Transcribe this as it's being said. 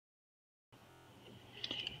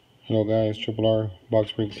Hello guys, Triple R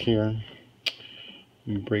Box Breaks here.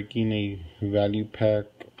 I'm breaking a value pack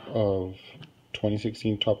of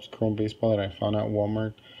 2016 Topps Chrome Baseball that I found at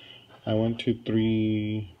Walmart. I went to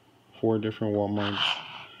 4 different Walmarts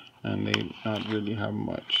and they not really have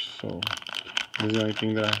much. So this is the only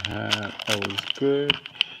thing that I had that was good.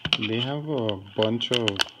 They have a bunch of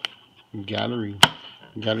Gallery.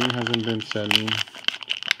 Gallery hasn't been selling.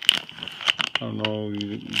 I don't know if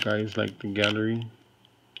you guys like the Gallery.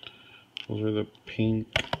 Those are the pink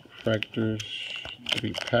fractors,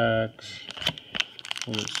 3 packs.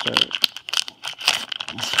 Let's start.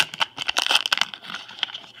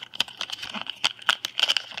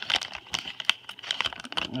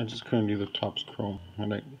 I just couldn't do the Topps Chrome. I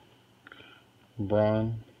like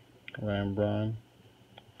Ryan Braun,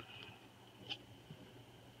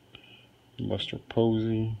 Buster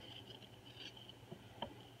Posey,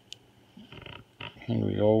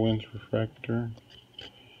 Henry Owens refractor,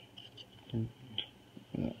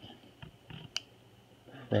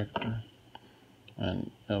 and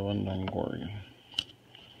Evan Longoria.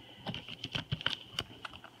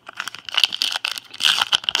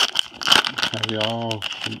 Have y'all,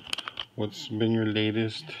 what's been your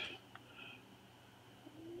latest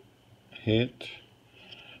hit?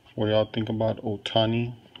 What do y'all think about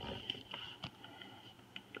Ohtani?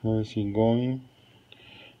 Where is he going?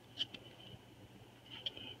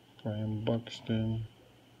 Brian Buxton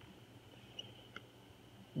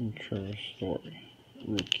and Trevor Story,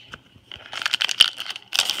 rookie.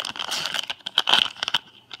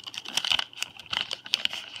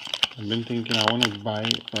 I've been thinking I want to buy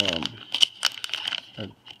a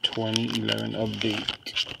 2011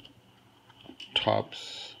 update,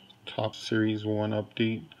 Topps Series 1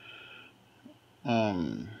 update.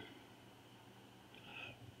 Brian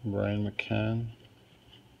McCann,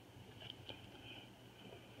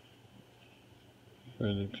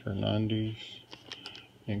 Felix Hernandez,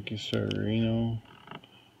 Yankee Severino,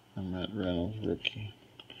 and Matt Reynolds, rookie.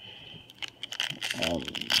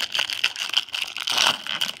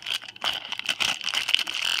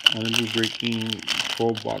 I'm going to be breaking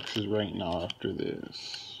 12 boxes right now after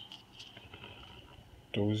this.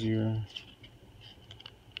 Dozier,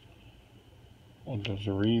 or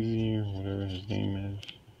Dozerizi, or whatever his name is.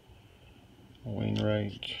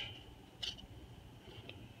 Wainwright,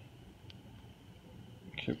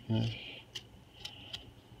 Kipnis,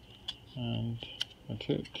 and that's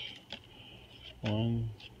it.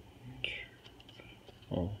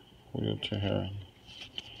 Julio Teheran.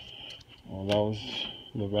 Well, that was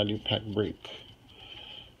the value pack break.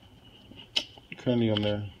 Currently on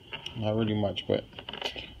there, not really much, but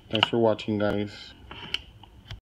thanks for watching, guys.